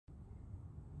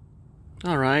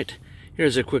Alright,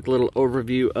 here's a quick little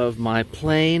overview of my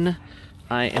plane.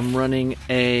 I am running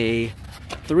a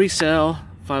 3-cell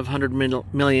 500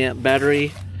 milliamp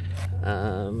battery.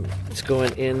 It's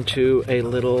going into a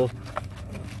little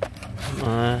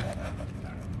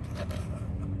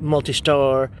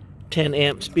Multistar 10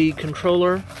 amp speed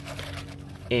controller,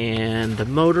 and the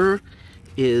motor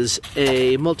is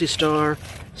a Multistar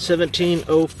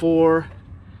 1704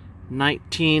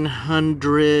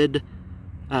 1900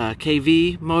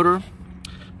 kV motor.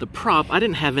 The prop, I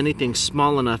didn't have anything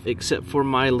small enough except for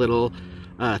my little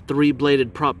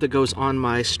 3-bladed prop that goes on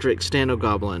my Strix Stando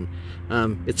Goblin.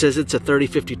 It says it's a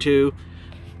 3052.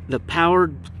 The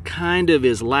power kind of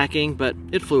is lacking, but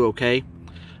it flew okay.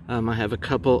 I have a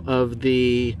couple of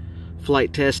the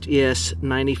Flite Test ES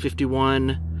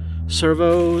 9051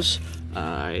 servos.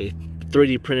 I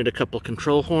 3D printed a couple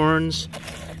control horns.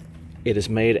 It is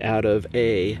made out of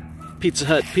a Pizza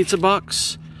Hut pizza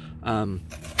box.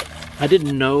 I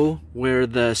didn't know where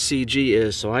the CG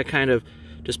is, so I kind of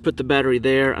just put the battery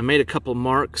there. I made a couple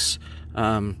marks.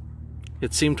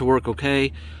 It seemed to work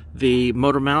okay. The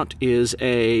motor mount is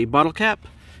a bottle cap,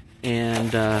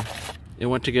 and it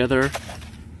went together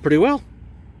pretty well.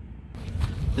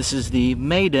 This is the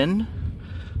Maiden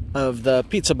of the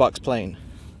pizza box plane.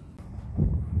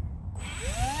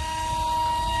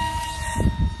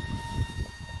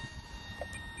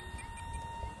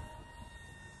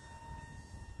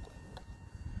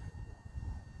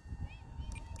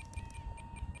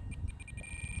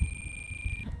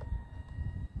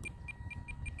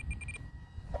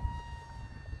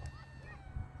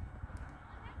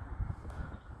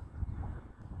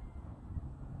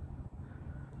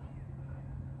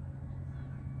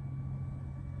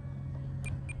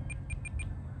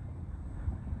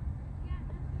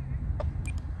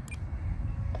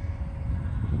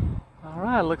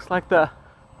 Alright, looks like the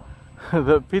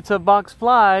pizza box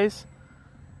flies.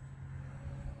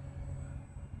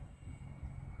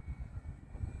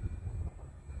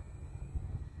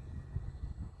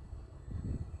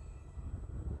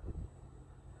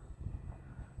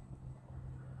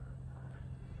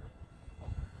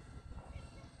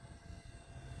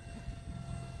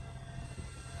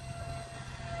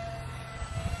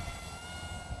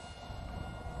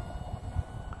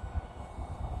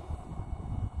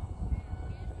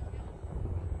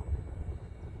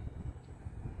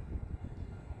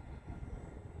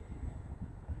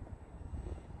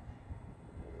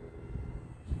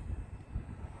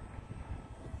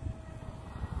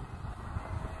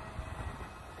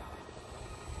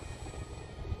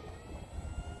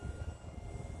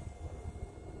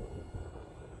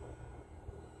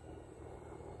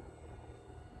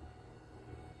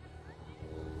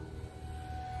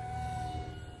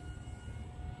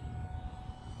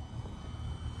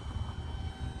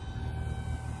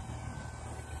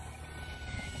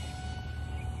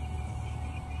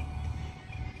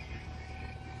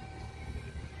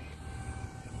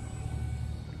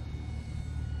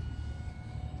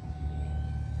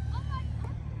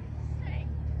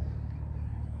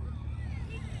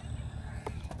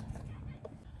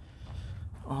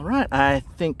 Alright, I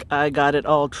think I got it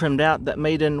all trimmed out. That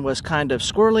Maiden was kind of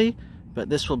squirrely, but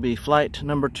this will be flight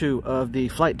number 2 of the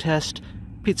Flite Test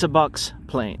pizza box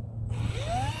plane.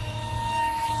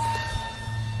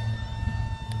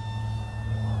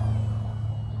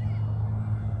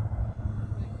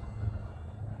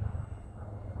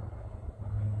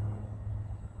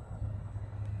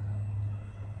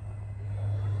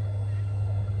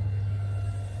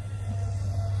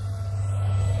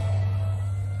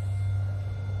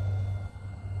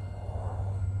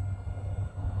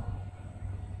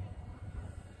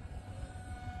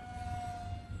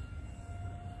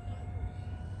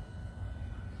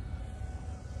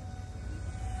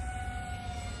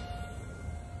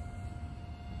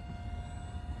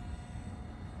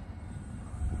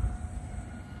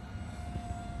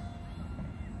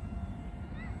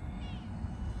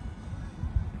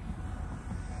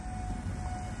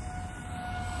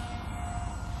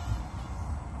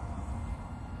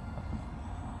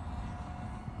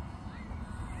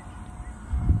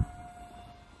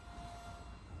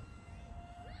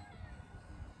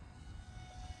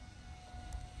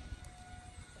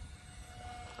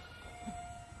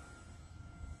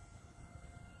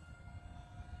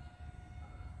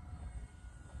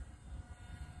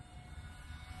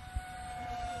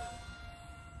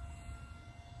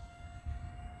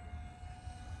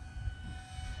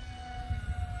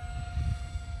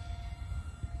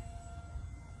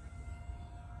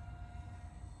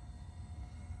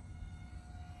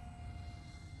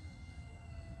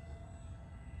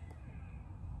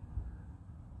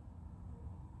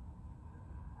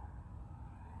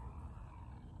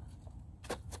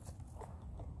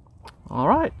 All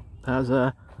right, that was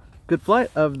a good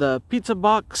flight of the Pizza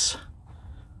Box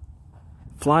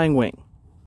Flying Wing.